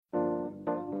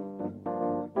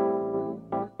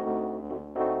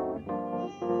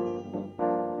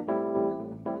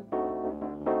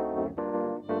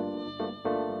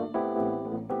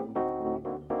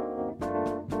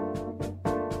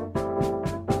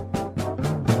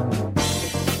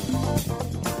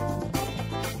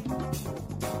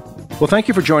Well, thank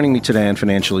you for joining me today on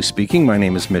Financially Speaking. My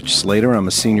name is Mitch Slater. I'm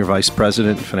a Senior Vice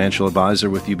President and Financial Advisor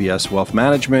with UBS Wealth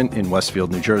Management in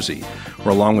Westfield, New Jersey,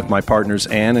 where along with my partners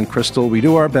Ann and Crystal, we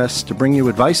do our best to bring you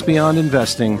advice beyond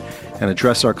investing and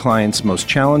address our clients' most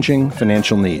challenging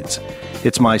financial needs.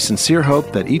 It's my sincere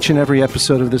hope that each and every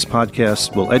episode of this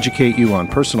podcast will educate you on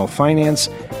personal finance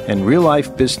and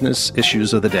real-life business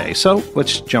issues of the day. So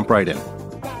let's jump right in.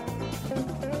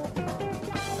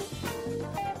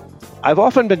 I've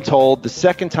often been told the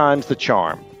second time's the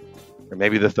charm, or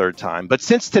maybe the third time. But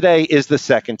since today is the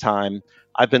second time,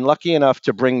 I've been lucky enough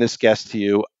to bring this guest to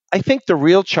you. I think the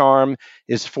real charm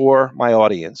is for my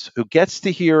audience, who gets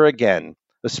to hear again,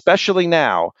 especially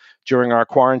now during our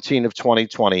quarantine of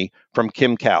 2020, from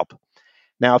Kim Kaupe.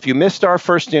 Now, if you missed our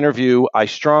first interview, I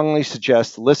strongly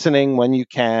suggest listening when you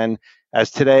can, as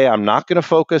today I'm not going to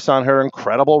focus on her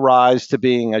incredible rise to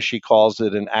being, as she calls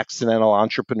it, an accidental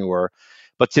entrepreneur.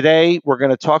 But today, we're going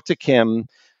to talk to Kim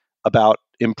about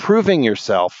improving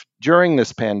yourself during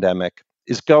this pandemic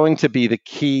is going to be the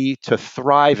key to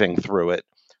thriving through it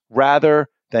rather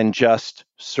than just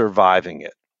surviving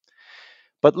it.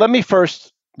 But let me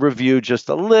first review just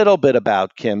a little bit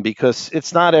about Kim, because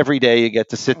it's not every day you get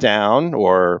to sit down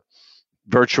or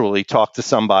virtually talk to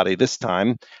somebody this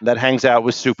time that hangs out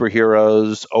with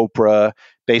superheroes, Oprah,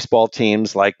 baseball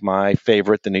teams like my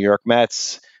favorite, the New York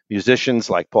Mets, musicians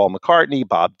like Paul McCartney,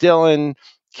 Bob Dylan,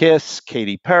 Kiss,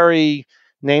 Katy Perry,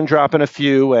 name dropping a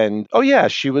few. And oh yeah,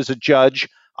 she was a judge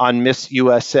on Miss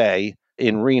USA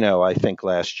in Reno, I think,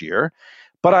 last year.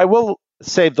 But I will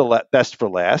save the best for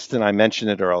last, and I mentioned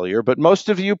it earlier, but most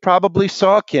of you probably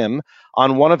saw Kim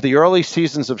on one of the early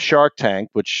seasons of Shark Tank,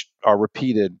 which are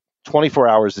repeated 24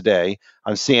 hours a day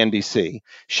on CNBC.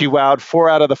 She wowed 4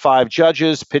 out of the 5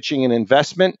 judges, pitching an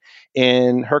investment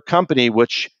in her company,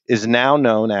 which is now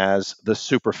known as the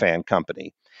Superfan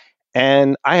Company.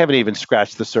 And I haven't even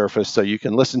scratched the surface, so you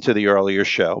can listen to the earlier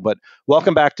show. But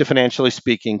welcome back to Financially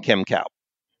Speaking, Kim Kaupe.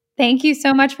 Thank you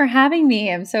so much for having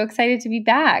me. I'm so excited to be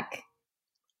back.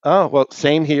 Oh, well,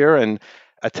 same here. And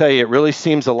I tell you, it really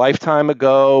seems a lifetime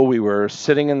ago. We were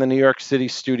sitting in the New York City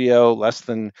studio, less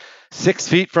than 6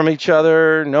 feet from each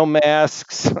other, no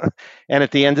masks. And at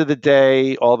the end of the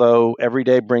day, although every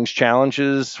day brings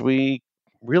challenges, we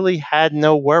really had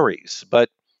no worries. But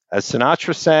as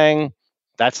Sinatra sang,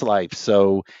 that's life.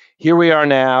 So here we are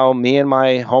now, me in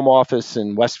my home office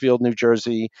in Westfield, New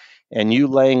Jersey, and you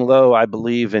laying low, I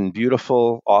believe, in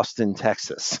beautiful Austin,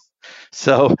 Texas.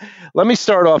 So let me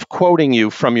start off quoting you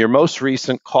from your most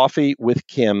recent Coffee with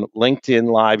Kim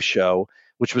LinkedIn live show,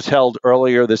 which was held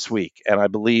earlier this week. And I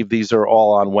believe these are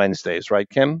all on Wednesdays, right,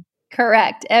 Kim?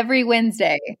 Correct. Every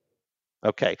Wednesday.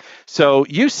 Okay. So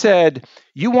you said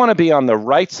you want to be on the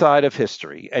right side of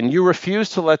history, and you refuse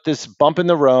to let this bump in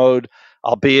the road,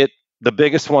 albeit the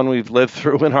biggest one we've lived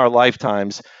through in our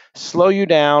lifetimes, slow you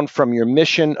down from your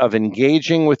mission of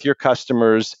engaging with your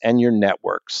customers and your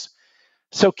networks.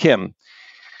 So, Kim,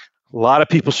 a lot of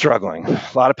people struggling,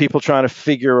 a lot of people trying to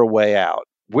figure a way out.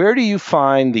 Where do you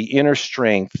find the inner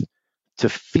strength to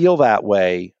feel that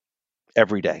way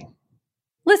every day?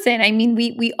 Listen, I mean,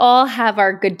 we all have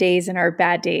our good days and our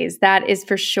bad days. That is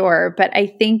for sure. But I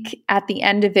think at the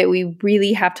end of it, we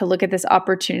really have to look at this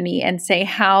opportunity and say,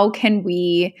 how can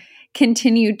we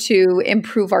continue to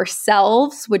improve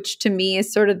ourselves, which to me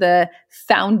is sort of the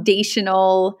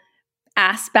foundational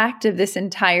aspect of this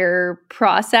entire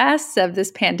process of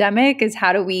this pandemic, is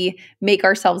how do we make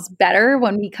ourselves better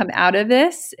when we come out of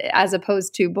this as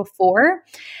opposed to before.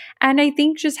 And I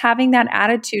think just having that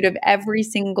attitude of every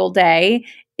single day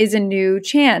is a new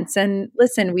chance. And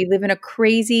listen, we live in a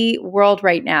crazy world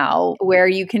right now where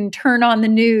you can turn on the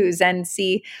news and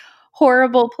see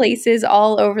horrible places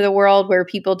all over the world where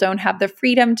people don't have the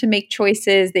freedom to make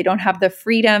choices. They don't have the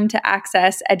freedom to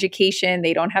access education.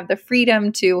 They don't have the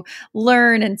freedom to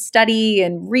learn and study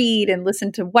and read and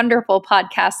listen to wonderful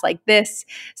podcasts like this.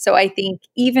 So I think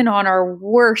even on our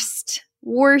worst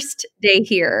day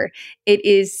here, it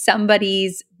is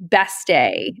somebody's best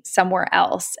day somewhere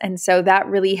else. And so that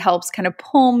really helps kind of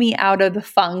pull me out of the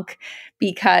funk,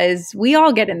 because we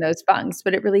all get in those funks,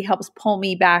 but it really helps pull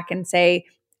me back and say,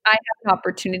 I have an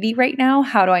opportunity right now.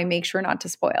 How do I make sure not to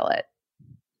spoil it?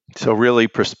 So really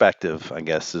perspective, I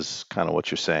guess, is kind of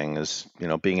what you're saying, is,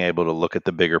 being able to look at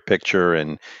the bigger picture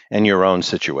and your own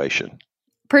situation.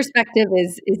 Perspective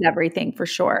is everything for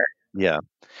sure. Yeah.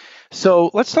 So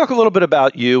let's talk a little bit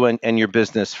about you and your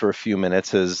business for a few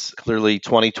minutes, as clearly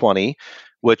 2020,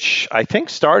 which I think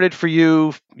started for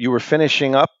you. You were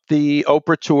finishing up the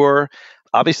Oprah tour,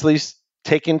 obviously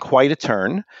taken quite a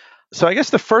turn. So I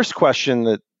guess the first question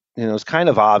that is kind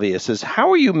of obvious is,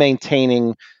 how are you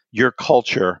maintaining your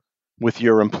culture with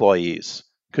your employees?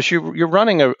 Because you're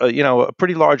running a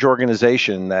pretty large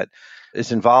organization that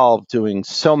is involved doing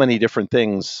so many different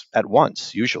things at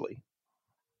once, usually.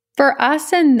 For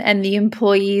us and the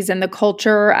employees and the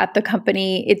culture at the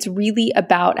company, it's really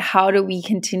about how do we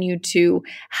continue to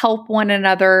help one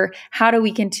another? How do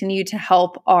we continue to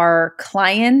help our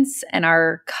clients and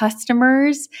our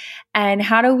customers? And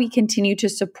how do we continue to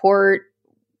support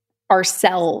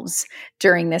ourselves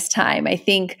during this time? I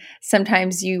think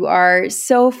sometimes you are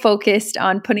so focused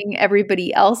on putting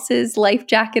everybody else's life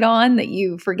jacket on that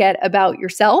you forget about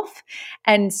yourself.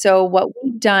 And so, what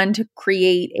we've done to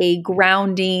create a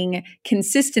grounding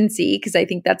consistency, because I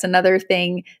think that's another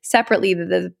thing separately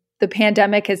that the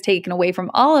pandemic has taken away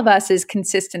from all of us, is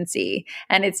consistency,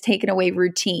 and it's taken away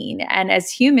routine. And as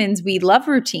humans, we love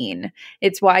routine.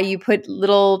 It's why you put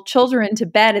little children to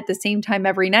bed at the same time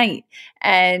every night.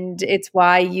 And it's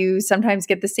why you sometimes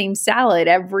get the same salad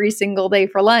every single day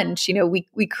for lunch.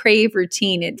 We crave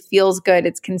routine. It feels good.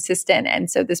 It's consistent. And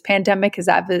so this pandemic has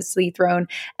obviously thrown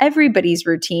everybody's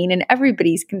routine and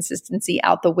everybody's consistency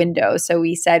out the window. So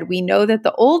we said, we know that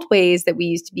the old ways that we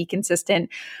used to be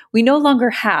consistent, we no longer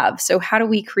have. So how do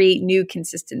we create new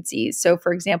consistencies? So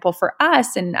for example, for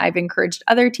us, and I've encouraged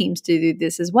other teams to do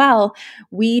this as well,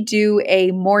 we do a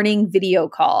morning video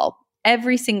call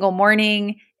every single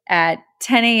morning at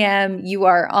 10 a.m., you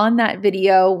are on that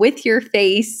video with your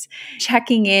face,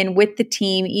 checking in with the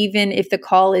team, even if the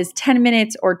call is 10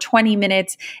 minutes or 20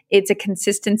 minutes. It's a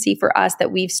consistency for us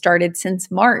that we've started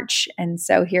since March. And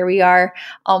so here we are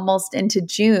almost into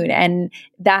June. And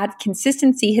that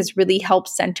consistency has really helped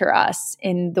center us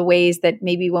in the ways that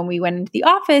maybe when we went into the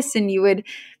office and you would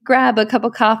grab a cup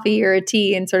of coffee or a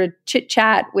tea and sort of chit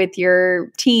chat with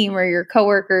your team or your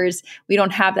coworkers, we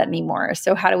don't have that anymore.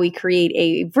 So how do we create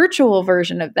a virtual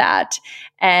version of that?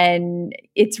 And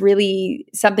it's really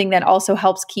something that also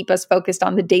helps keep us focused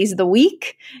on the days of the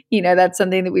week. That's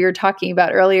something that we were talking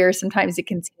about earlier. Sometimes it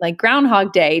can seem like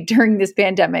Groundhog Day during this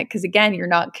pandemic, because again, you're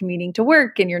not commuting to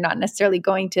work and you're not necessarily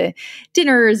going to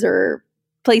dinners or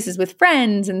places with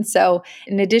friends. And so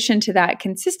in addition to that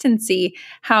consistency,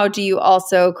 how do you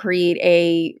also create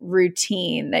a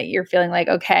routine that you're feeling like,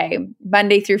 okay,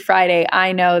 Monday through Friday,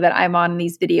 I know that I'm on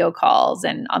these video calls,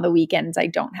 and on the weekends, I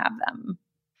don't have them.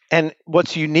 And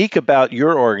what's unique about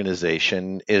your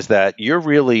organization is that you're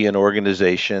really an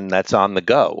organization that's on the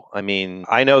go. I mean,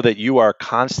 I know that you are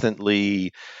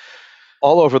constantly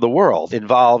all over the world,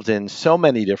 involved in so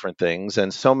many different things,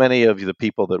 and so many of the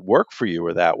people that work for you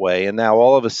are that way. And now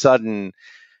all of a sudden,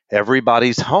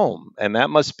 everybody's home, and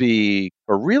that must be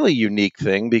a really unique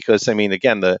thing because, I mean,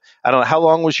 again, I don't know, how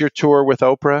long was your tour with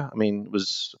Oprah? I mean, it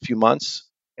was a few months.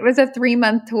 It was a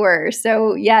 3-month tour.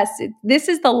 So yes, this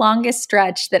is the longest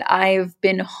stretch that I've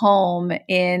been home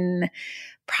in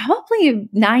probably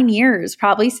 9 years,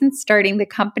 probably since starting the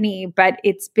company, but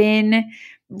it's been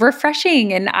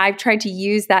refreshing. And I've tried to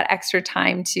use that extra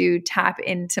time to tap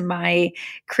into my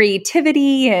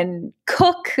creativity and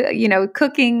cook.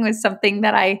 Cooking was something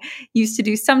that I used to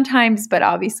do sometimes, but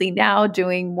obviously now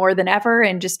doing more than ever,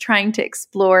 and just trying to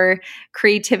explore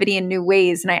creativity in new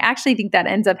ways. And I actually think that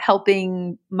ends up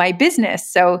helping my business.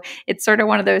 So it's sort of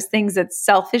one of those things that's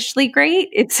selfishly great.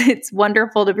 It's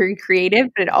wonderful to be creative,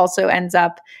 but it also ends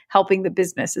up helping the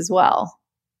business as well.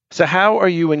 So, how are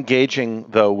you engaging,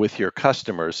 though, with your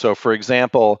customers? So, for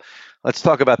example, let's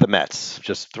talk about the Mets,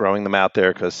 just throwing them out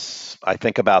there because I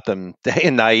think about them day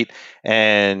and night,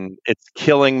 and it's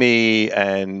killing me.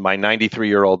 And my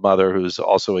 93-year-old mother, who's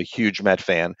also a huge Met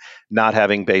fan, not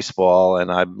having baseball,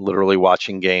 and I'm literally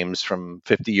watching games from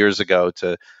 50 years ago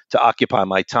to occupy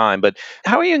my time. But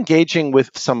how are you engaging with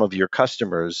some of your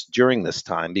customers during this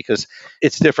time? Because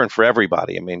it's different for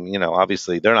everybody. I mean,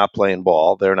 obviously they're not playing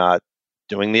ball, they're not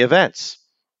doing the events.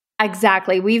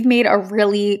 Exactly. We've made a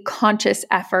really conscious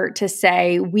effort to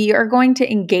say we are going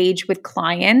to engage with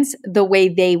clients the way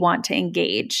they want to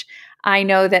engage. I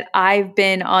know that I've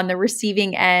been on the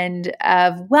receiving end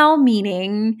of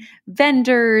well-meaning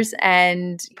vendors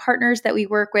and partners that we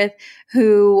work with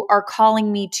who are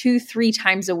calling me 2-3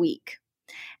 times a week.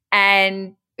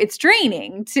 And it's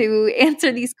draining to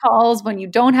answer these calls when you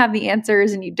don't have the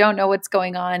answers and you don't know what's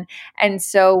going on. And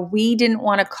so we didn't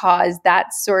want to cause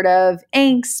that sort of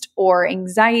angst or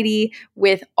anxiety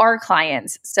with our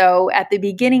clients. So at the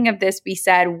beginning of this, we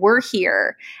said, we're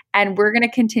here. and we're going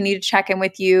to continue to check in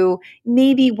with you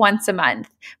maybe once a month,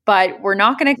 but we're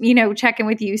not going to, check in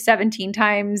with you 17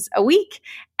 times a week.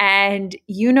 And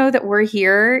you know that we're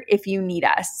here if you need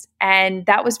us. And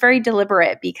that was very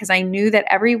deliberate because I knew that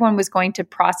everyone was going to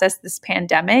process this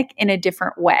pandemic in a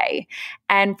different way.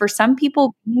 And for some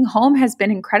people, being home has been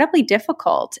incredibly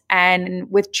difficult. And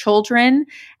with children,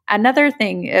 another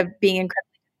thing of being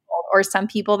incredibly difficult, or some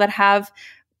people that have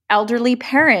elderly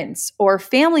parents or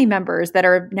family members that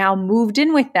are now moved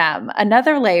in with them,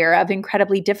 another layer of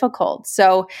incredibly difficult.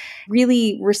 So,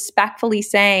 really respectfully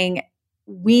saying,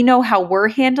 we know how we're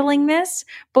handling this,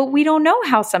 but we don't know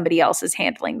how somebody else is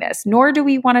handling this, nor do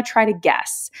we want to try to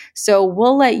guess. So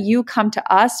we'll let you come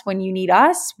to us when you need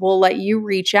us. We'll let you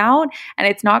reach out. And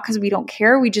it's not because we don't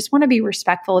care. We just want to be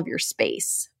respectful of your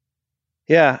space.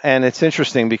 Yeah, and it's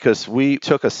interesting because we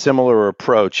took a similar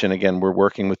approach. And again, we're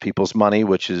working with people's money,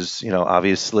 which is,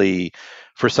 obviously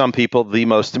for some people, the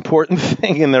most important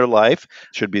thing in their life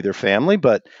should be their family.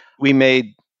 But we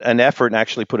made an effort and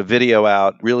actually put a video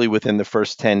out really within the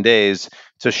first 10 days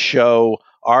to show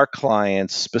our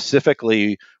clients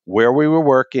specifically where we were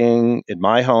working in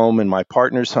my home, in my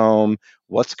partner's home,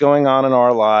 what's going on in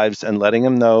our lives, and letting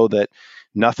them know that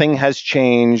nothing has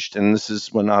changed. And this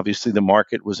is when obviously the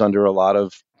market was under a lot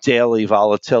of daily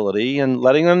volatility, and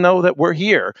letting them know that we're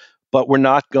here, but we're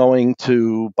not going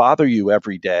to bother you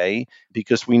every day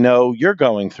because we know you're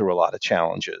going through a lot of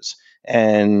challenges.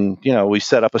 And, we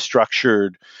set up a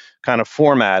structured kind of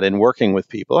format in working with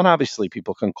people. And obviously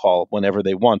people can call whenever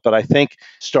they want. But I think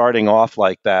starting off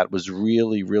like that was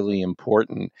really, really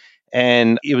important.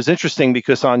 And it was interesting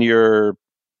because on your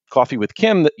Coffee with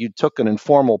Kim that you took an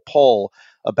informal poll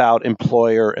about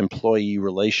employer-employee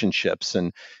relationships.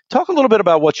 And talk a little bit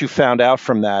about what you found out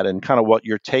from that and kind of what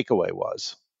your takeaway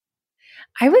was.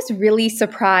 I was really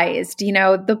surprised.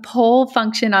 The poll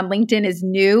function on LinkedIn is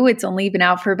new. It's only been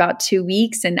out for about 2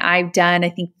 weeks, and I've done, I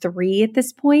think, 3 at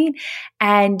this point.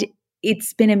 And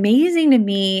it's been amazing to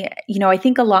me. I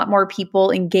think a lot more people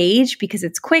engage because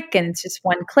it's quick and it's just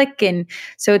one click. And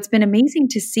so it's been amazing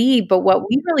to see. But what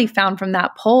we really found from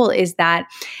that poll is that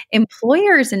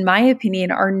employers, in my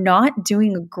opinion, are not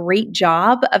doing a great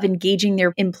job of engaging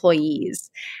their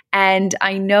employees. And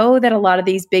I know that a lot of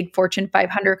these big Fortune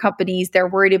 500 companies, they're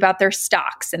worried about their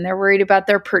stocks and they're worried about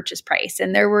their purchase price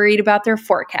and they're worried about their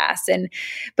forecasts.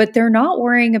 But they're not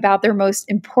worrying about their most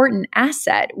important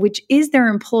asset, which is their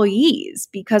employees.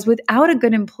 Because without a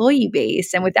good employee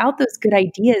base and without those good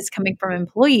ideas coming from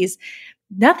employees,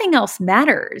 nothing else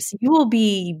matters. You will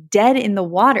be dead in the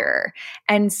water.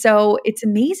 And so it's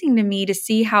amazing to me to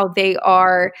see how they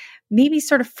are maybe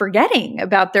sort of forgetting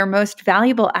about their most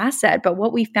valuable asset. But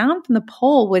what we found from the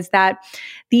poll was that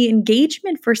the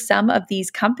engagement for some of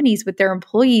these companies with their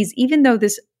employees, even though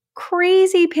this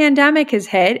crazy pandemic has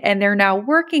hit and they're now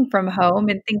working from home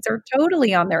and things are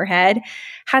totally on their head,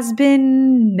 has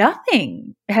been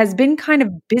nothing, has been kind of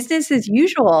business as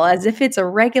usual, as if it's a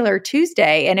regular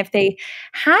Tuesday. And if they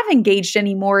have engaged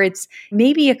anymore, it's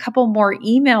maybe a couple more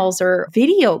emails or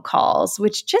video calls,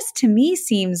 which just to me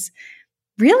seems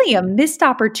really a missed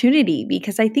opportunity,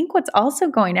 because I think what's also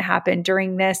going to happen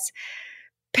during this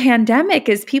pandemic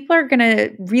is people are going to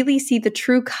really see the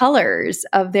true colors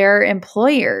of their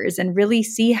employers and really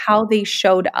see how they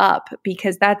showed up,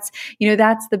 because that's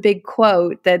the big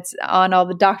quote that's on all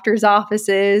the doctors'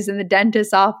 offices and the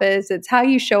dentist's office. It's how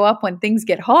you show up when things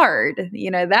get hard.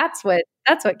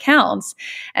 That's what counts.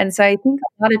 And so I think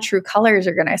a lot of true colors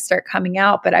are going to start coming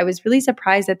out, but I was really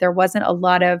surprised that there wasn't a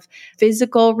lot of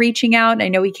physical reaching out. I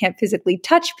know we can't physically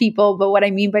touch people, but what I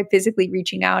mean by physically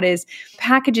reaching out is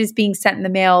packages being sent in the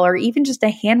mail, or even just a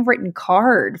handwritten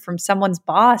card from someone's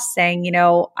boss saying,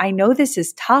 I know this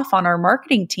is tough on our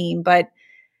marketing team, but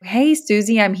hey,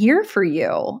 Susie, I'm here for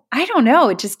you. I don't know.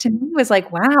 It just to me was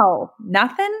like, wow,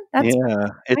 nothing. That's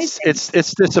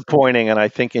it's disappointing. And I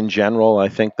think in general, I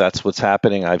think that's what's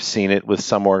happening. I've seen it with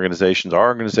some organizations. Our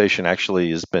organization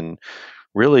actually has been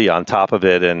really on top of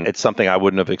it. And it's something I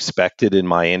wouldn't have expected in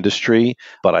my industry,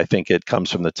 but I think it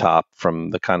comes from the top, from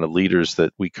the kind of leaders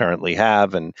that we currently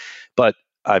have. But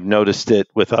I've noticed it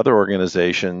with other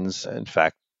organizations. In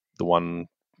fact, the one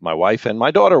my wife and my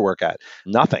daughter work at,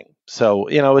 nothing. So,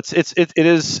 it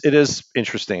is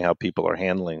interesting how people are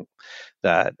handling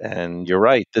that. And you're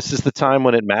right. This is the time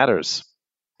when it matters.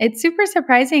 It's super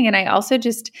surprising. And I also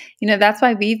just, that's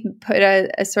why we've put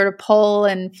a sort of poll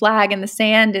and flag in the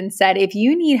sand and said, if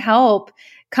you need help,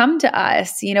 come to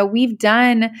us. We've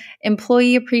done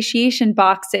employee appreciation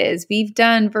boxes. We've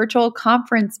done virtual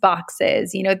conference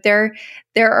boxes. There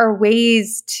are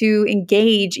ways to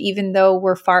engage even though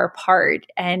we're far apart.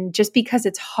 And just because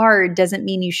it's hard doesn't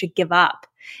mean you should give up.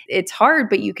 It's hard,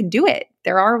 but you can do it.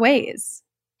 There are ways.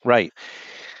 Right.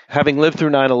 Having lived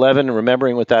through 9/11 and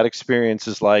remembering what that experience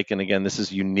is like, and again, this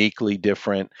is uniquely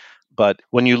different, but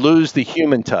when you lose the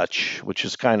human touch, which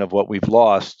is kind of what we've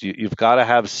lost, you've got to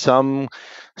have some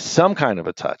kind of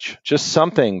a touch, just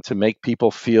something to make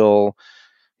people feel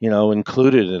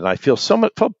included. And I feel so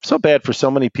bad for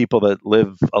so many people that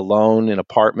live alone in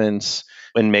apartments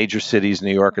in major cities,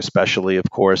 New York especially, of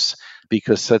course,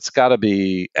 because that's got to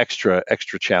be extra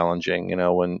challenging.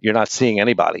 When you're not seeing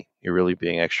anybody, you're really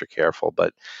being extra careful.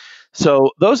 But so,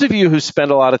 those of you who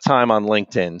spend a lot of time on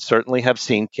LinkedIn certainly have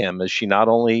seen Kim, as she not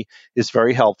only is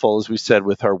very helpful, as we said,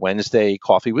 with her Wednesday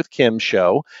Coffee with Kim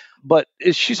show, but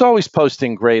she's always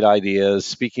posting great ideas,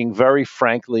 speaking very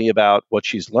frankly about what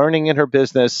she's learning in her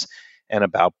business and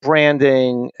about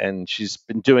branding. And she's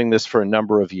been doing this for a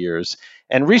number of years.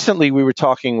 And recently, we were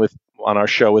talking on our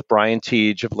show with Brian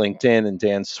Teague of LinkedIn and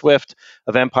Dan Swift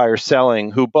of Empire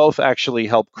Selling, who both actually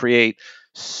helped create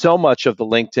so much of the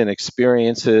LinkedIn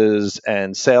experiences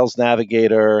and Sales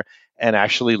Navigator and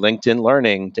actually LinkedIn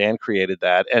Learning. Dan created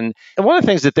that. And one of the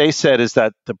things that they said is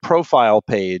that the profile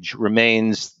page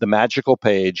remains the magical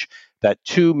page that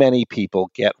too many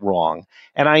people get wrong.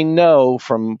 And I know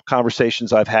from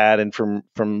conversations I've had and from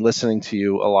listening to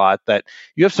you a lot that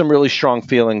you have some really strong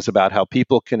feelings about how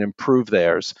people can improve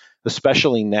theirs,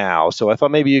 especially now. So I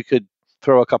thought maybe you could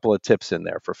throw a couple of tips in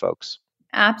there for folks.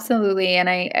 Absolutely. And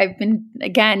I've been,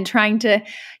 again, trying to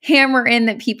hammer in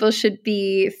that people should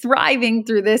be thriving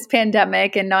through this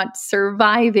pandemic and not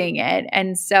surviving it.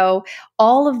 And so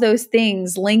all of those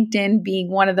things, LinkedIn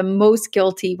being one of the most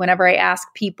guilty whenever I ask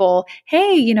people,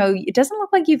 hey, it doesn't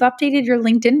look like you've updated your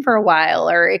LinkedIn for a while,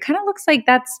 or it kind of looks like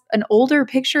that's an older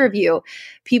picture of you.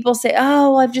 People say,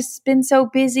 oh, I've just been so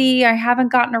busy. I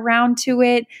haven't gotten around to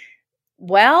it.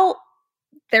 Well,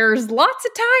 there's lots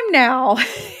of time now.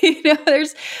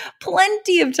 There's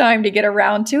plenty of time to get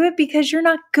around to it because you're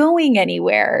not going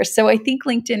anywhere. So I think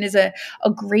LinkedIn is a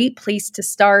great place to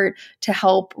start to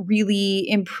help really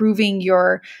improving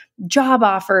your job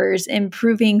offers,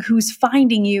 improving who's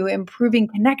finding you, improving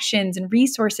connections and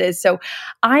resources. So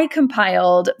I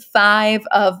compiled 5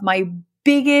 of my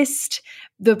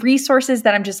the resources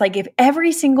that I'm just like, if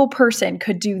every single person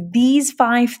could do these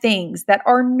 5 things that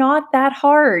are not that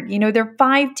hard, they're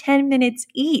 5-10 minutes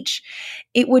each,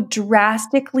 it would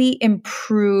drastically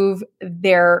improve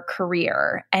their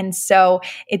career. And so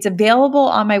it's available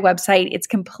on my website. It's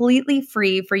completely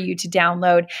free for you to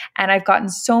download. And I've gotten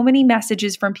so many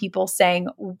messages from people saying,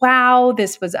 wow,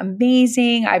 this was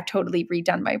amazing. I've totally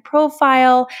redone my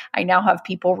profile. I now have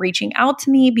people reaching out to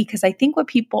me because I think what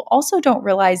people also don't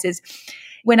realize is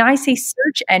when I say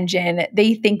search engine,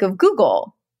 they think of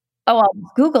Google. Oh,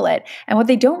 I'll Google it. And what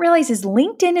they don't realize is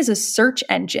LinkedIn is a search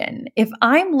engine. If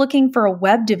I'm looking for a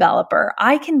web developer,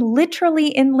 I can literally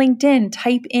in LinkedIn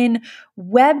type in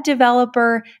web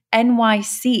developer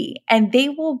NYC, and they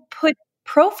will put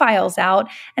profiles out.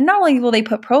 And not only will they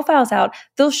put profiles out,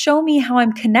 they'll show me how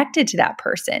I'm connected to that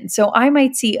person. So I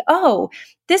might see, oh,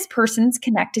 this person's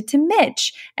connected to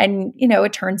Mitch. And,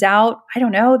 it turns out, I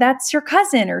don't know, that's your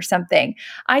cousin or something.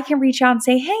 I can reach out and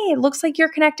say, hey, it looks like you're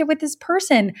connected with this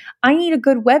person. I need a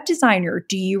good web designer.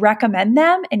 Do you recommend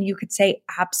them? And you could say,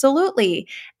 absolutely.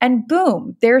 And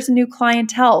boom, there's a new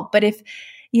clientele. But if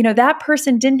that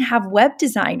person didn't have web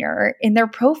designer in their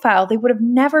profile, they would have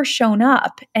never shown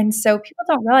up. And so people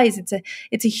don't realize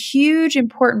it's a huge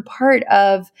important part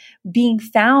of being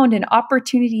found and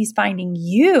opportunities finding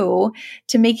you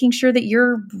to making sure that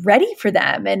you're ready for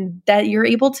them and that you're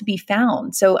able to be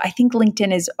found. So I think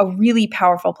LinkedIn is a really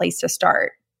powerful place to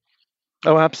start.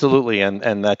 Oh, absolutely.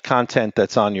 And that content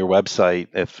that's on your website,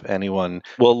 if anyone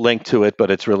will link to it,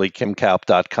 but it's really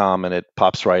kimkaupe.com and it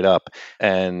pops right up.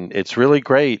 And it's really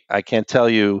great. I can't tell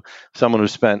you, someone who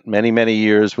spent many, many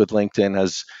years with LinkedIn,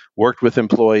 has worked with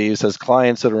employees, has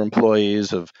clients that are employees,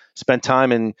 have spent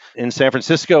time in San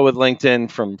Francisco with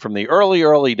LinkedIn from the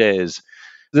early days.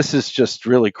 This is just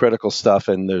really critical stuff,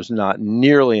 and there's not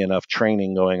nearly enough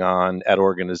training going on at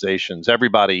organizations.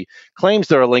 Everybody claims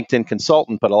they're a LinkedIn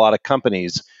consultant, but a lot of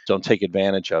companies don't take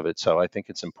advantage of it. So I think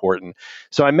it's important.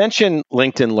 So I mentioned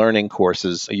LinkedIn Learning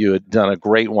courses. You had done a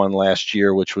great one last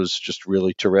year, which was just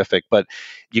really terrific, but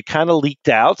you kind of leaked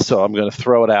out. So I'm going to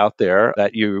throw it out there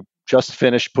that you just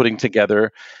finished putting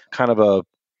together kind of a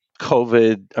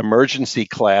COVID emergency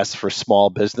class for small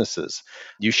businesses.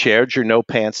 You shared your no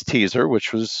pants teaser,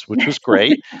 which was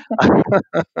great.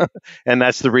 And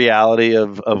that's the reality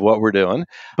of what we're doing.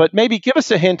 But maybe give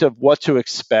us a hint of what to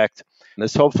expect.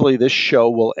 Hopefully this show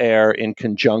will air in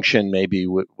conjunction maybe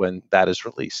when that is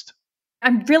released.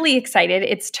 I'm really excited.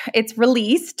 It's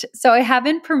released, so I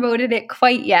haven't promoted it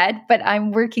quite yet, but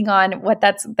I'm working on what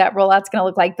that rollout's going to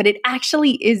look like. But it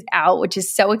actually is out, which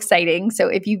is so exciting. So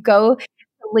if you go to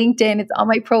LinkedIn, it's on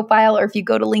my profile, or if you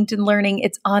go to LinkedIn Learning,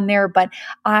 it's on there. But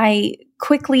I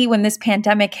quickly, when this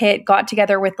pandemic hit, got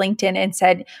together with LinkedIn and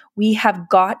said, we have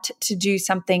got to do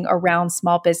something around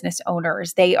small business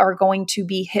owners. They are going to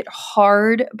be hit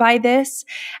hard by this.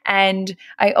 And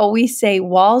I always say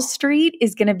Wall Street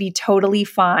is going to be totally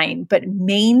fine, but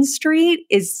Main Street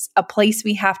is a place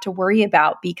we have to worry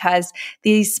about, because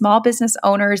these small business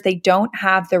owners, they don't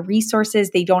have the resources,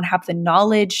 they don't have the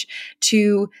knowledge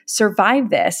to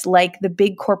survive this like the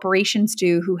big corporations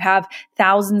do, who have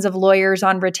thousands of lawyers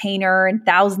on retainer and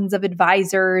thousands of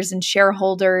advisors and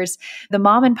shareholders. The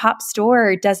mom and pop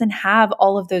store doesn't have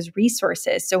all of those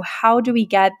resources. So how do we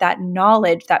get that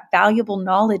knowledge, that valuable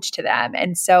knowledge to them?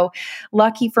 And so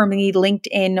lucky for me,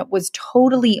 LinkedIn was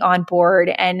totally on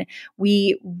board, and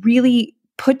we really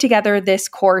put together this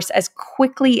course as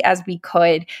quickly as we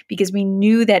could, because we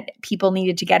knew that people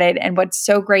needed to get it. And what's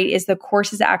so great is the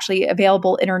course is actually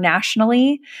available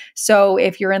internationally. So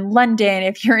if you're in London,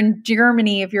 if you're in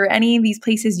Germany, if you're any of these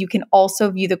places, you can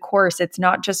also view the course. It's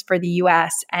not just for the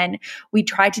US. And we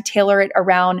tried to tailor it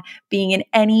around being in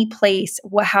any place,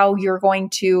 how you're going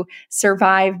to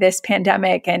survive this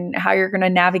pandemic and how you're going to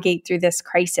navigate through this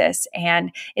crisis.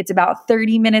 And it's about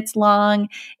 30 minutes long.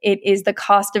 It is the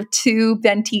cost of two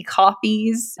venti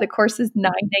coffees. The course is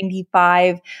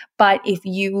 $9.95. But if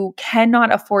you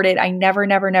cannot afford it, I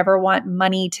never want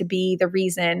money to be the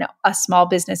reason a small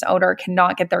business owner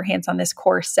cannot get their hands on this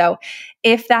course. So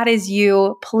if that is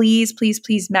you, please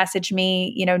message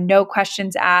me. No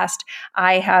questions asked.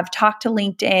 I have talked to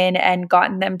LinkedIn and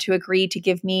gotten them to agree to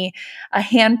give me a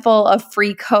handful of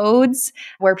free codes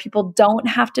where people don't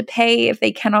have to pay if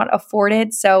they cannot afford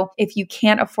it. So if you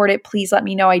can't afford it, please let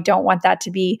me know. I don't want that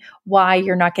to be why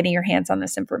you're not getting your hands on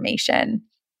this information.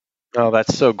 Oh,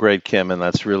 that's so great, Kim, and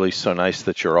that's really so nice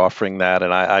that you're offering that.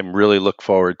 And I'm really look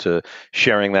forward to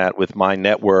sharing that with my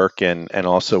network and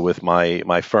also with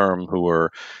my firm, who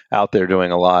are out there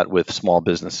doing a lot with small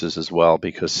businesses as well,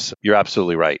 because you're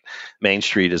absolutely right. Main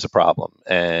Street is a problem,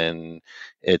 and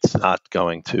it's not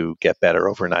going to get better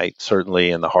overnight, certainly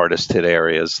in the hardest hit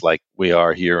areas like we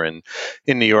are here in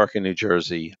New York and New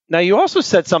Jersey. Now, you also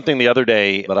said something the other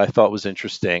day that I thought was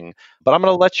interesting, but I'm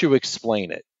going to let you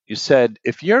explain it. You said,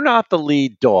 if you're not the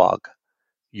lead dog,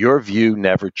 your view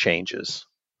never changes.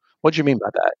 What do you mean by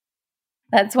that?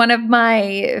 That's one of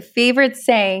my favorite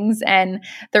sayings. And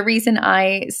the reason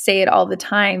I say it all the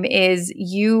time is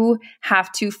you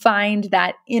have to find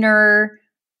that inner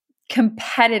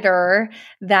competitor,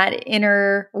 that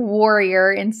inner warrior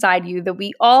inside you that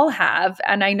we all have.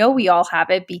 And I know we all have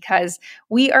it because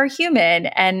we are human.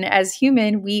 And as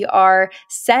human, we are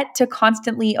set to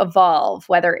constantly evolve,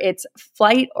 whether it's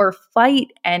flight or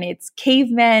fight, and it's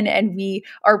cavemen, and we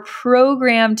are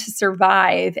programmed to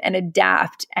survive and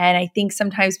adapt. And I think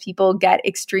sometimes people get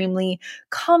extremely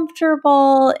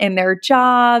comfortable in their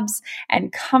jobs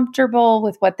and comfortable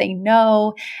with what they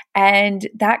know. And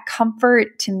that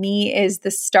comfort, to me, is the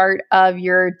start of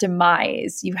your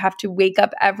demise. You have to wake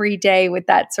up every day with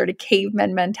that sort of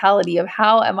caveman mentality of,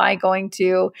 how am I going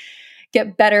to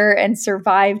get better and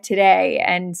survive today?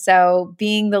 And so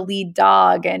being the lead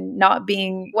dog and not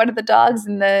being one of the dogs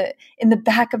in the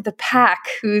back of the pack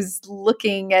who's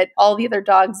looking at all the other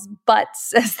dogs'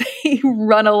 butts as they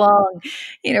run along,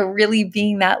 really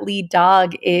being that lead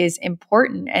dog is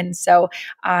important. And so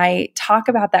I talk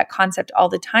about that concept all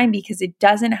the time, because it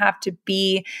doesn't have to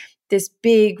be this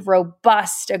big,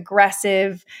 robust,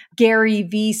 aggressive, Gary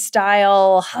V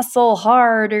style, hustle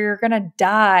hard or you're going to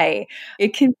die.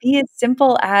 It can be as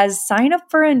simple as sign up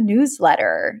for a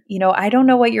newsletter. I don't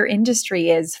know what your industry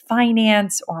is,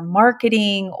 finance or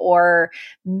marketing or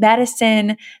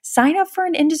medicine. Sign up for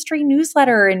an industry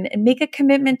newsletter and make a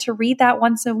commitment to read that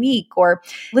once a week, or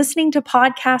listening to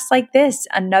podcasts like this.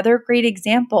 Another great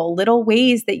example, little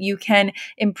ways that you can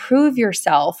improve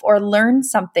yourself or learn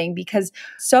something, because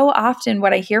so often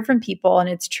what I hear from people, and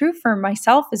it's true for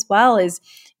myself as well, is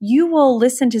you will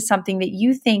listen to something that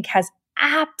you think has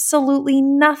absolutely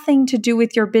nothing to do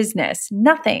with your business,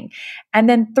 nothing. And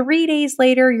then 3 days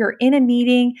later, you're in a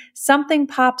meeting, something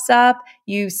pops up,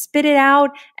 you spit it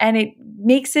out, and it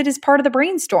makes it as part of the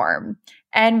brainstorm.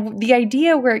 And the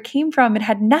idea where it came from, it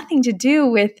had nothing to do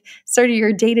with sort of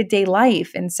your day-to-day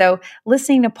life. And so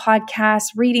listening to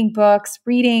podcasts, reading books,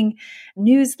 reading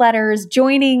newsletters,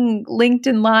 joining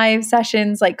LinkedIn Live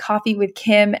sessions like Coffee with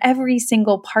Kim, every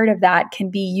single part of that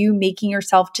can be you making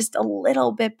yourself just a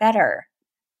little bit better.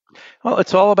 Well,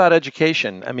 it's all about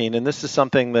education. I mean, and this is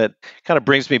something that kind of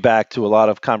brings me back to a lot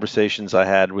of conversations I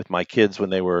had with my kids when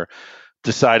they were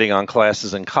deciding on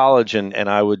classes in college, and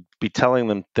I would be telling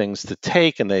them things to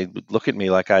take and they would look at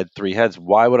me like I had three heads.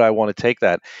 Why would I want to take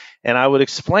that? And I would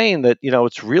explain that,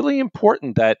 it's really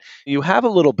important that you have a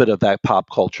little bit of that pop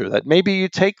culture, that maybe you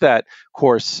take that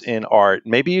course in art,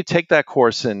 maybe you take that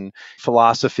course in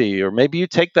philosophy, or maybe you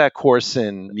take that course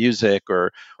in music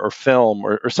or film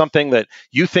or something that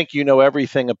you think you know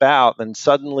everything about, and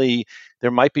suddenly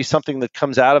there might be something that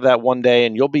comes out of that one day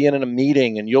and you'll be in a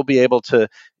meeting and you'll be able to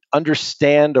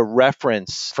understand a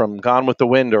reference from Gone with the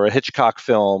Wind or a Hitchcock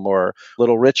film or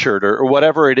Little Richard or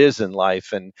whatever it is in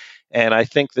life. And I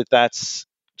think that that's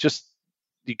just,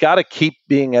 you got to keep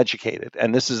being educated.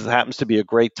 And this is happens to be a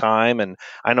great time. And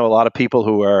I know a lot of people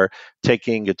who are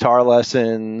taking guitar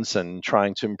lessons and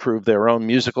trying to improve their own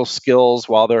musical skills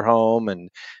while they're home.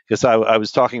 And because I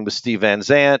was talking with Steve Van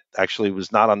Zandt, actually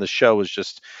was not on the show, was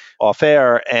just off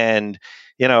air, and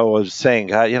was saying,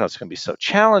 it's going to be so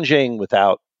challenging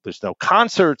without, there's no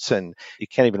concerts, and you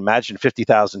can't even imagine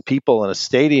 50,000 people in a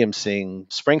stadium seeing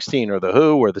Springsteen or The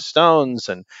Who or the Stones,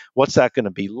 and what's that going to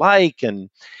be like,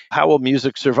 and how will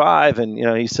music survive? And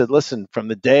he said, listen, from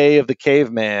the day of the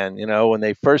caveman, when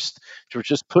they first were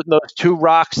just putting those two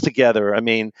rocks together, I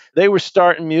mean, they were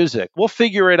starting music. We'll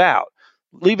figure it out.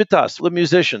 Leave it to us, the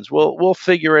musicians. We'll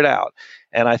figure it out.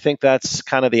 And I think that's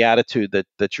kind of the attitude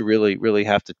that you really, really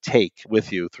have to take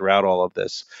with you throughout all of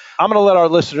this. I'm going to let our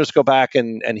listeners go back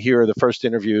and hear the first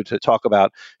interview to talk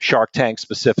about Shark Tank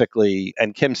specifically.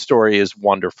 And Kim's story is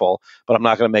wonderful, but I'm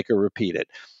not going to make her repeat it.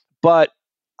 But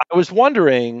I was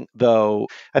wondering, though,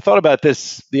 I thought about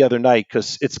this the other night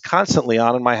because it's constantly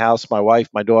on in my house, my wife,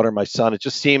 my daughter, my son. It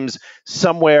just seems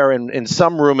somewhere in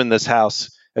some room in this house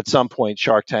at some point,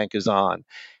 Shark Tank is on.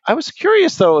 I was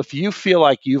curious, though, if you feel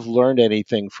like you've learned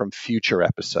anything from future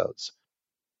episodes.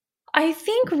 I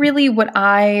think really what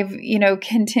I've,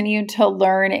 continued to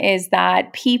learn is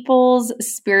that people's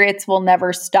spirits will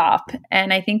never stop.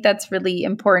 And I think that's really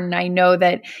important. I know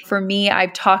that for me,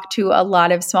 I've talked to a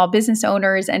lot of small business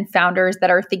owners and founders that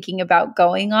are thinking about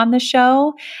going on the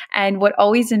show. And what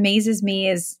always amazes me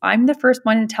is I'm the first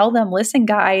one to tell them, listen,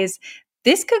 guys,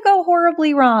 this could go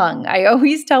horribly wrong. I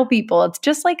always tell people it's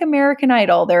just like American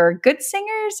Idol. There are good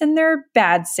singers and there are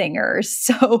bad singers.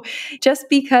 So just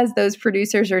because those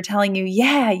producers are telling you,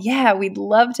 yeah, we'd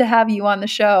love to have you on the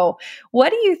show,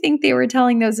 what do you think they were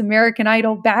telling those American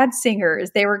Idol bad singers?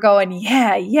 They were going,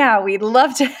 yeah, we'd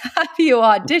love to have you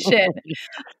audition.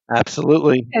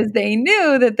 Absolutely. Because they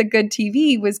knew that the good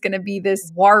TV was going to be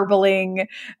this warbling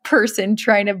person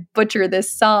trying to butcher this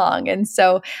song. And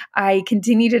so I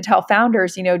continue to tell founders,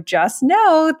 just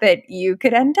know that you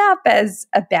could end up as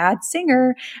a bad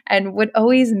singer. And what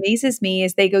always amazes me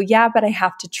is they go, yeah, but I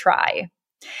have to try.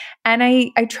 And I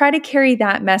try to carry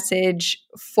that message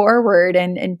forward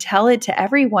and tell it to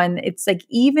everyone. It's like,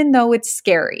 even though it's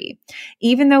scary,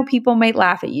 even though people might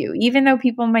laugh at you, even though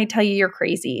people might tell you you're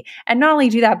crazy, and not only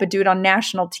do that, but do it on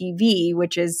national TV,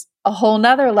 which is a whole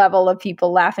nother level of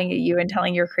people laughing at you and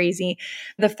telling you're crazy.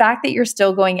 The fact that you're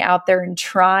still going out there and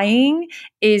trying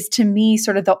is, to me,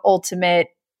 sort of the ultimate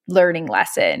learning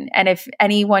lesson. And if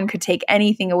anyone could take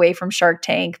anything away from Shark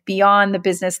Tank beyond the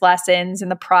business lessons and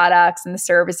the products and the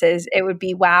services, it would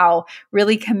be, wow,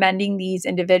 really commending these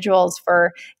individuals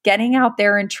for getting out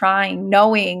there and trying,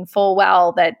 knowing full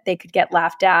well that they could get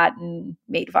laughed at and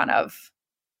made fun of.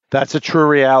 That's a true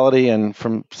reality. And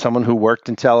from someone who worked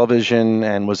in television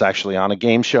and was actually on a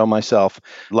game show myself,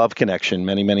 Love Connection,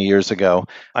 many, many years ago,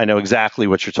 I know exactly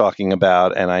what you're talking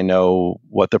about. And I know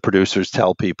what the producers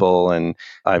tell people. And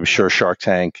I'm sure Shark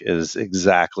Tank is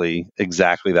exactly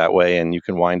that way. And you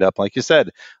can wind up, like you said,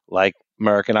 like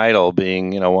American Idol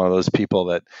being, one of those people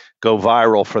that go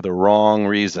viral for the wrong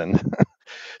reason.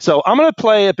 So I'm going to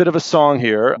play a bit of a song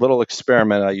here, a little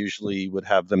experiment. I usually would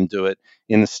have them do it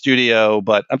in the studio,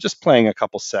 but I'm just playing a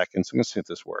couple seconds. I'm going to see if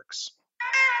this works.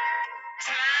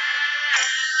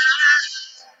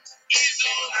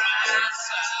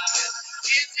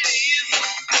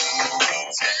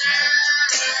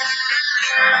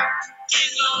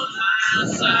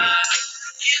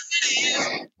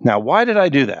 Now, why did I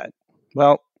do that?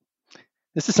 Well,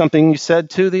 this is something you said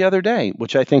too the other day,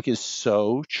 which I think is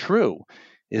so true,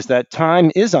 is that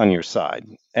time is on your side.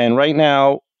 And right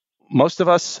now, most of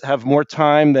us have more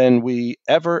time than we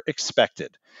ever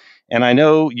expected. And I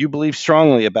know you believe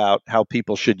strongly about how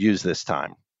people should use this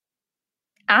time.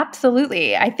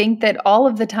 Absolutely. I think that all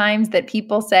of the times that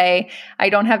people say, I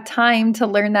don't have time to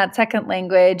learn that second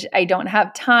language, I don't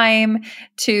have time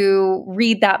to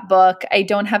read that book, I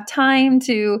don't have time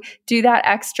to do that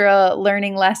extra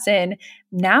learning lesson,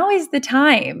 now is the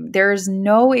time. There's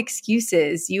no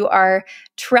excuses. You are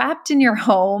trapped in your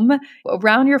home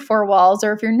around your four walls,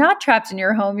 or if you're not trapped in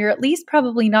your home, you're at least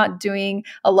probably not doing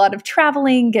a lot of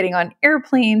traveling, getting on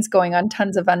airplanes, going on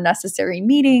tons of unnecessary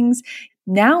meetings.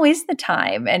 Now is the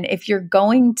time. And if you're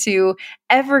going to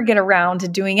ever get around to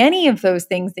doing any of those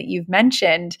things that you've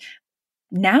mentioned,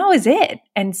 now is it.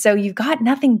 And so you've got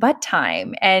nothing but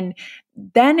time. And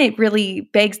then it really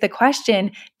begs the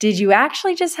question, did you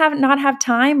actually just not have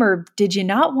time, or did you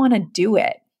not want to do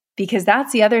it? Because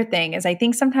that's the other thing, is I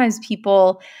think sometimes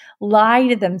people lie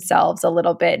to themselves a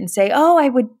little bit and say, oh, I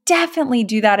would definitely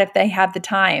do that if they had the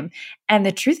time. And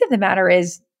the truth of the matter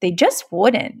is they just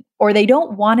wouldn't, or they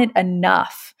don't want it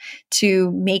enough to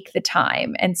make the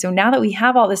time. And so now that we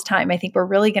have all this time, I think we're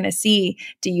really going to see,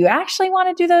 do you actually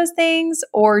want to do those things,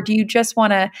 or do you just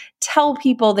want to tell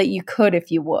people that you could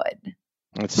if you would?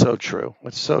 It's so true.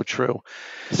 It's so true.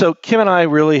 So Kim and I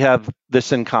really have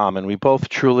this in common. We both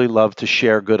truly love to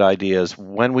share good ideas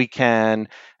when we can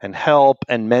and help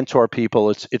and mentor people.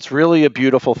 It's really a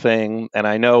beautiful thing. And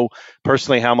I know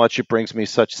personally how much it brings me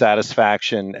such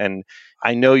satisfaction. And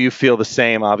I know you feel the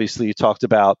same. Obviously, you talked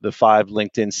about the 5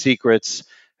 LinkedIn secrets.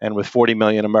 And with 40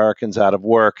 million Americans out of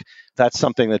work, that's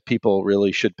something that people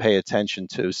really should pay attention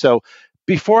to. So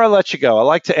before I let you go, I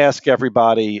like to ask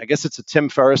everybody, I guess it's a Tim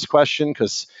Ferriss question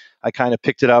because I kind of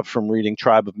picked it up from reading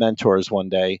Tribe of Mentors one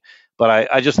day, but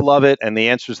I just love it. And the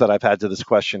answers that I've had to this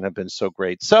question have been so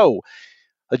great. So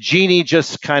a genie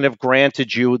just kind of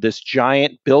granted you this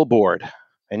giant billboard,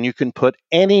 and you can put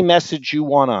any message you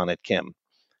want on it, Kim.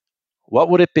 What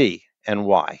would it be and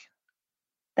why?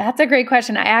 That's a great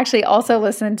question. I actually also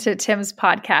listened to Tim's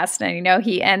podcast, and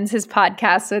he ends his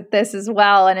podcast with this as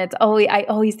well. And I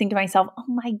always think to myself, oh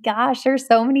my gosh, there's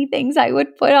so many things I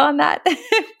would put on that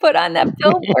put on that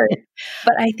billboard.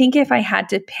 But I think if I had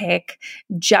to pick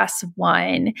just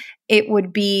one, it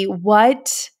would be,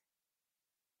 what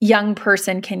young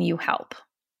person can you help?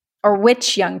 Or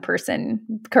which young person,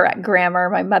 correct grammar,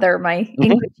 my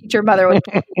English teacher mother would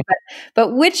tell me,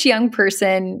 but which young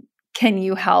person can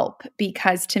you help?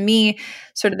 Because to me,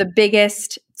 sort of the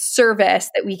biggest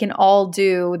service that we can all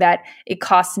do, that it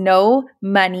costs no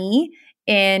money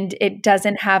and it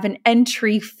doesn't have an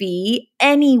entry fee.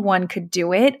 Anyone could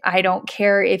do it. I don't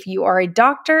care if you are a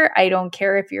doctor. I don't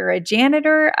care if you're a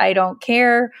janitor. I don't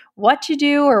care what you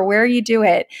do or where you do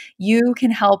it. You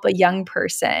can help a young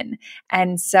person.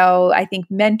 And so I think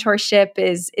mentorship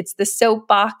it's the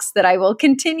soapbox that I will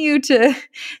continue to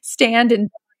stand and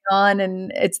on,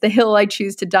 and it's the hill I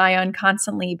choose to die on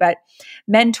constantly. But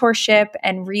mentorship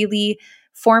and really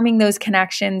forming those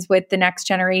connections with the next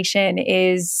generation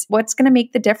is what's going to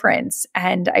make the difference.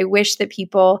 And I wish that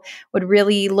people would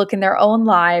really look in their own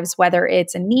lives, whether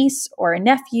it's a niece or a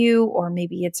nephew, or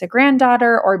maybe it's a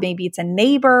granddaughter, or maybe it's a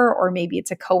neighbor, or maybe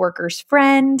it's a coworker's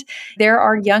friend. There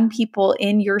are young people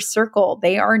in your circle.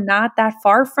 They are not that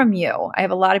far from you. I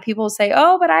have a lot of people say,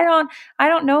 "Oh, but I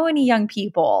don't know any young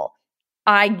people."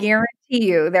 I guarantee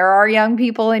you there are young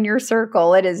people in your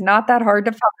circle. It is not that hard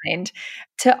to find,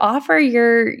 to offer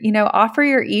offer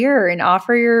your ear and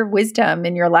offer your wisdom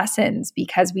and your lessons,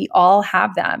 because we all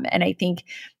have them. And I think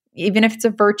even if it's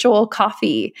a virtual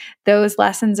coffee, those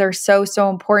lessons are so, so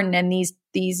important. And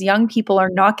these young people are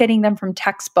not getting them from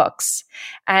textbooks.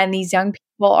 And these young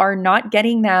people are not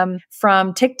getting them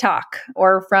from TikTok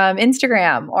or from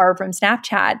Instagram or from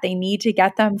Snapchat. They need to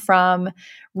get them from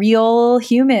real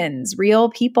humans, real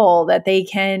people that they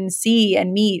can see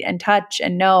and meet and touch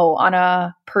and know on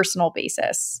a personal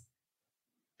basis.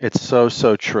 It's so,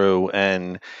 so true.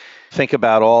 And think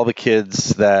about all the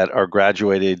kids that are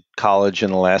graduated college in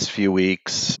the last few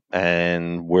weeks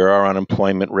and where our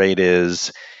unemployment rate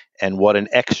is, and what an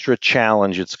extra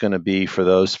challenge it's going to be for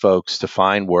those folks to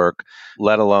find work,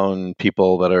 let alone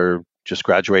people that are just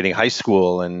graduating high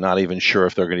school and not even sure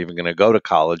if they're even going to go to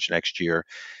college next year.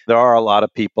 There are a lot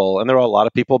of people, and there are a lot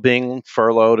of people being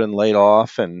furloughed and laid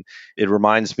off. And it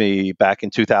reminds me back in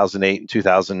 2008 and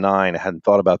 2009, I hadn't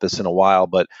thought about this in a while,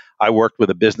 but I worked with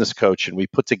a business coach and we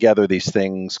put together these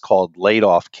things called laid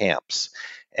off camps.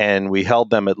 And we held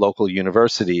them at local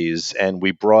universities, and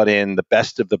we brought in the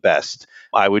best of the best.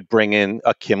 I would bring in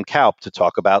a Kim Kaupe to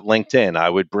talk about LinkedIn. I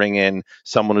would bring in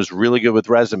someone who's really good with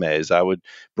resumes. I would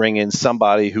bring in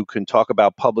somebody who can talk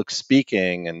about public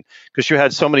speaking. And because you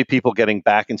had so many people getting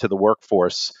back into the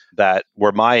workforce that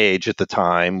were my age at the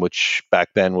time, which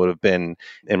back then would have been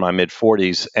in my mid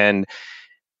 40s. And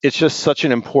it's just such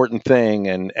an important thing,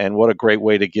 and what a great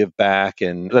way to give back.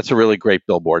 And that's a really great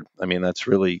billboard. I mean, that's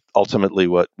really ultimately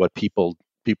what people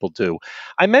do.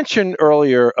 I mentioned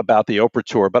earlier about the Oprah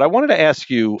tour, but I wanted to ask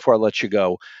you before I let you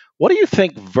go, what do you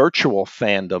think virtual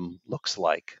fandom looks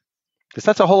like? Because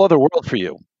that's a whole other world for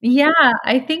you. Yeah,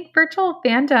 I think virtual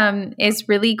fandom is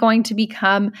really going to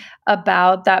become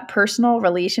about that personal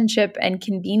relationship and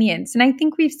convenience. And I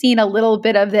think we've seen a little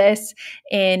bit of this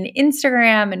in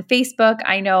Instagram and Facebook.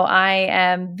 I know I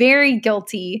am very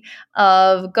guilty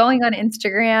of going on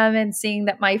Instagram and seeing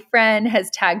that my friend has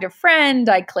tagged a friend.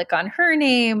 I click on her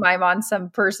name. I'm on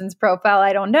some person's profile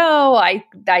I don't know.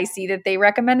 I see that they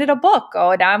recommended a book.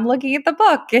 Oh, now I'm looking at the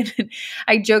book. And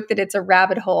I joke that it's a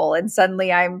rabbit hole, and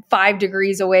suddenly I'm 5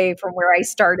 degrees away from where I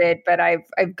started, but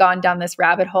I've gone down this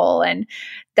rabbit hole. And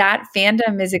that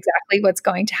fandom is exactly what's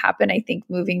going to happen, I think,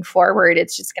 moving forward.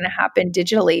 It's just going to happen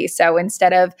digitally. So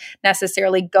instead of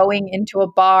necessarily going into a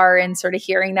bar and sort of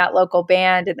hearing that local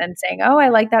band and then saying, oh, I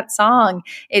like that song,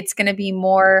 it's going to be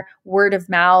more word of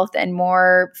mouth and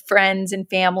more friends and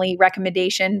family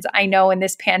recommendations. I know in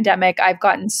this pandemic, I've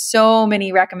gotten so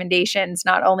many recommendations,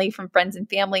 not only from friends and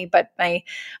family, but my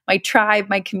tribe,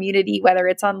 my community, whether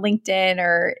it's on LinkedIn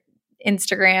or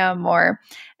Instagram or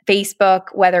Facebook,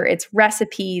 whether it's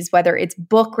recipes, whether it's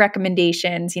book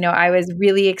recommendations. You know, I was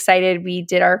really excited. We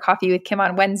did our Coffee with Kim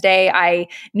on Wednesday. I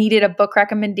needed a book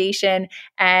recommendation,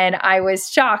 and I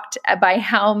was shocked by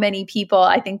how many people,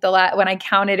 I think when I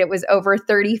counted, it was over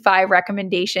 35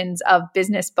 recommendations of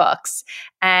business books.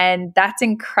 And that's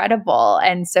incredible.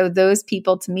 And so those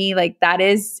people, to me, like, that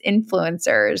is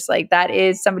influencers. Like, that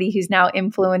is somebody who's now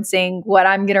influencing what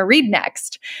I'm going to read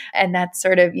next. And that's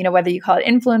sort of, whether you call it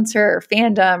influencer or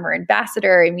fandom or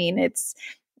ambassador. I mean, it's,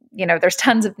 there's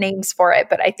tons of names for it,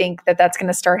 but I think that that's going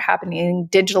to start happening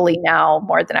digitally now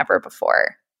more than ever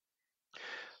before.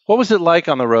 What was it like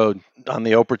on the road on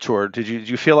the Oprah tour? Did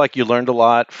you feel like you learned a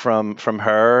lot from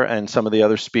her and some of the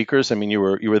other speakers? I mean, you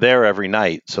were there every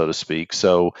night, so to speak,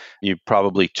 so you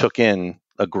probably took in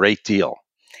a great deal.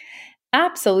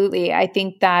 Absolutely. I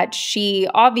think that she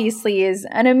obviously is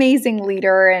an amazing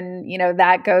leader, and,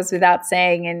 that goes without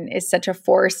saying, and is such a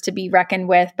force to be reckoned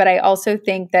with. But I also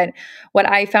think that what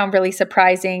I found really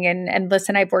surprising, and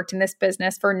listen, I've worked in this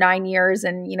business for 9 years,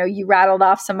 and, you rattled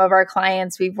off some of our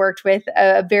clients. We've worked with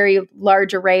a very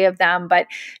large array of them, but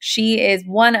she is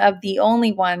one of the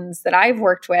only ones that I've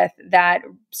worked with that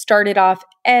started off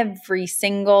every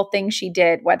single thing she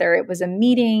did, whether it was a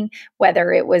meeting,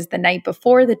 whether it was the night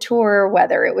before the tour,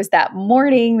 whether it was that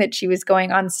morning that she was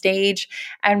going on stage,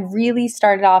 and really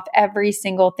started off every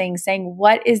single thing saying,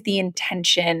 what is the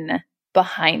intention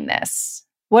behind this?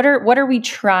 What are we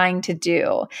trying to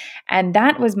do? And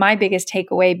that was my biggest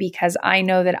takeaway, because I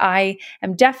know that I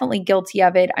am definitely guilty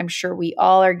of it. I'm sure we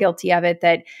all are guilty of it,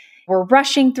 that we're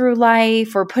rushing through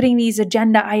life. We're putting these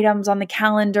agenda items on the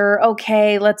calendar.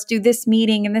 Okay, let's do this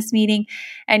meeting and this meeting.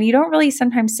 And you don't really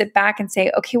sometimes sit back and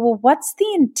say, okay, well, what's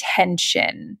the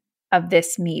intention of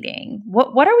this meeting?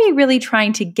 What are we really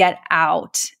trying to get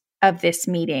out of this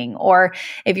meeting? Or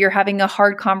if you're having a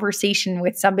hard conversation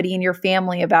with somebody in your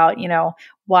family about,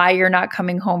 why you're not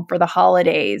coming home for the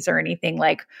holidays or anything,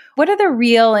 like, what are the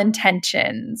real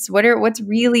intentions? What's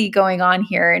really going on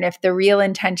here? And if the real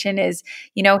intention is,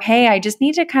 hey, I just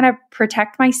need to kind of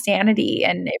protect my sanity,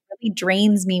 and it really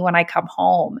drains me when I come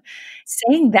home,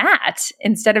 saying that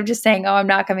instead of just saying, oh, I'm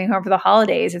not coming home for the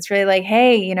holidays, it's really like,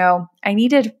 hey, I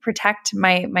need to protect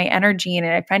my energy, and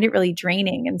I find it really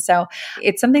draining. And so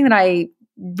it's something that I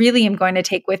really am going to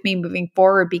take with me moving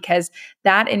forward, because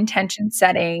that intention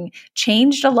setting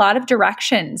changed a lot of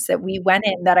directions that we went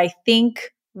in that I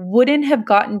think wouldn't have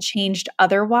gotten changed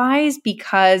otherwise,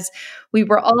 because we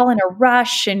were all in a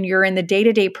rush, and you're in the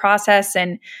day-to-day process,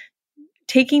 and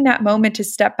taking that moment to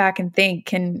step back and think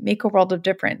can make a world of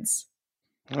difference.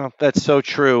 Well, that's so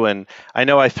true. And I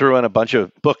know I threw in a bunch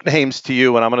of book names to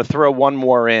you, and I'm going to throw one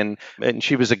more in. And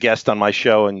she was a guest on my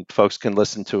show, and folks can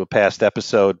listen to a past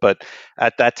episode. But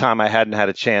at that time, I hadn't had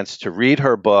a chance to read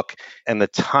her book. And the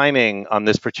timing on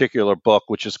this particular book,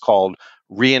 which is called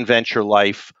Reinvent Your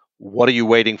Life, What Are You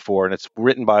Waiting For? And it's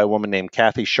written by a woman named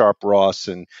Kathy Sharp Ross,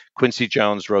 and Quincy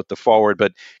Jones wrote the foreword.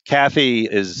 But Kathy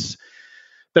is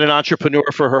been an entrepreneur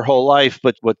for her whole life,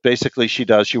 but what basically she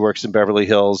does, she works in Beverly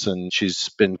Hills, and she's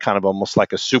been kind of almost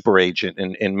like a super agent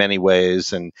in many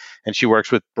ways. And she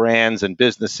works with brands and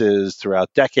businesses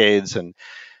throughout decades. And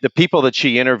the people that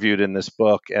she interviewed in this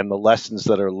book and the lessons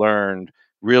that are learned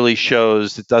really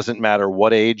shows it doesn't matter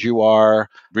what age you are,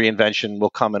 reinvention will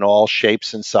come in all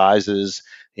shapes and sizes.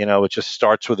 It just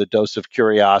starts with a dose of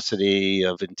curiosity,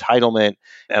 of entitlement,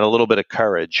 and a little bit of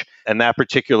courage. And that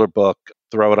particular book,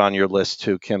 throw it on your list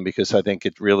too, Kim, because I think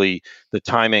it really, the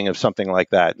timing of something like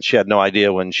that, and she had no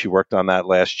idea when she worked on that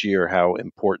last year how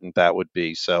important that would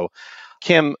be. So,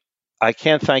 Kim, I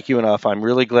can't thank you enough. I'm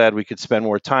really glad we could spend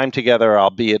more time together,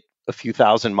 albeit a few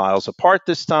thousand miles apart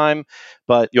this time,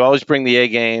 but you always bring the A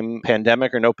game,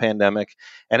 pandemic or no pandemic.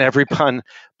 And everyone,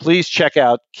 please check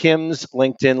out Kim's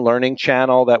LinkedIn Learning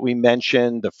channel that we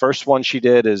mentioned. The first one she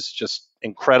did is just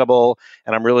incredible,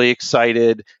 and I'm really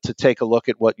excited to take a look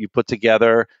at what you put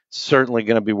together. Certainly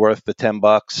going to be worth the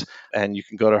 $10. And you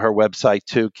can go to her website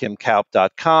too,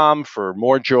 kimkaupe.com, for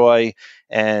more joy.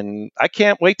 And I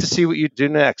can't wait to see what you do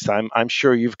next. I'm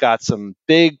sure you've got some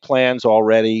big plans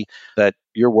already that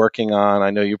you're working on. I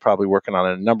know you're probably working on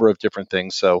a number of different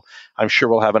things. So I'm sure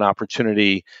we'll have an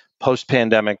opportunity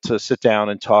post-pandemic to sit down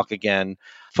and talk again.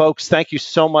 Folks, thank you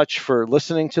so much for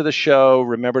listening to the show.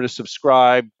 Remember to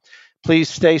subscribe. Please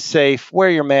stay safe. Wear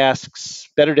your masks.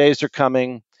 Better days are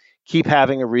coming. Keep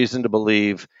having a reason to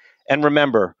believe. And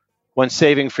remember, when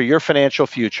saving for your financial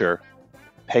future,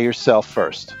 pay yourself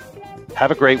first.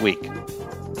 Have a great week.